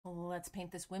let's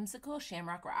paint this whimsical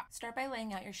shamrock rock. Start by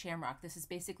laying out your shamrock. This is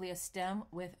basically a stem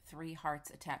with 3 hearts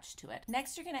attached to it.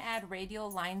 Next, you're going to add radial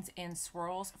lines and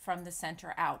swirls from the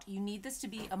center out. You need this to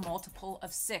be a multiple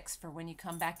of 6 for when you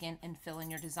come back in and fill in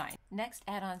your design. Next,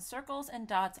 add on circles and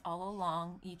dots all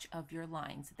along each of your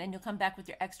lines. Then you'll come back with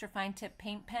your extra fine tip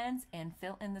paint pens and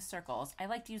fill in the circles. I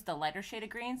like to use the lighter shade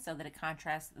of green so that it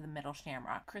contrasts the middle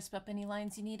shamrock. Crisp up any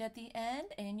lines you need at the end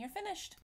and you're finished.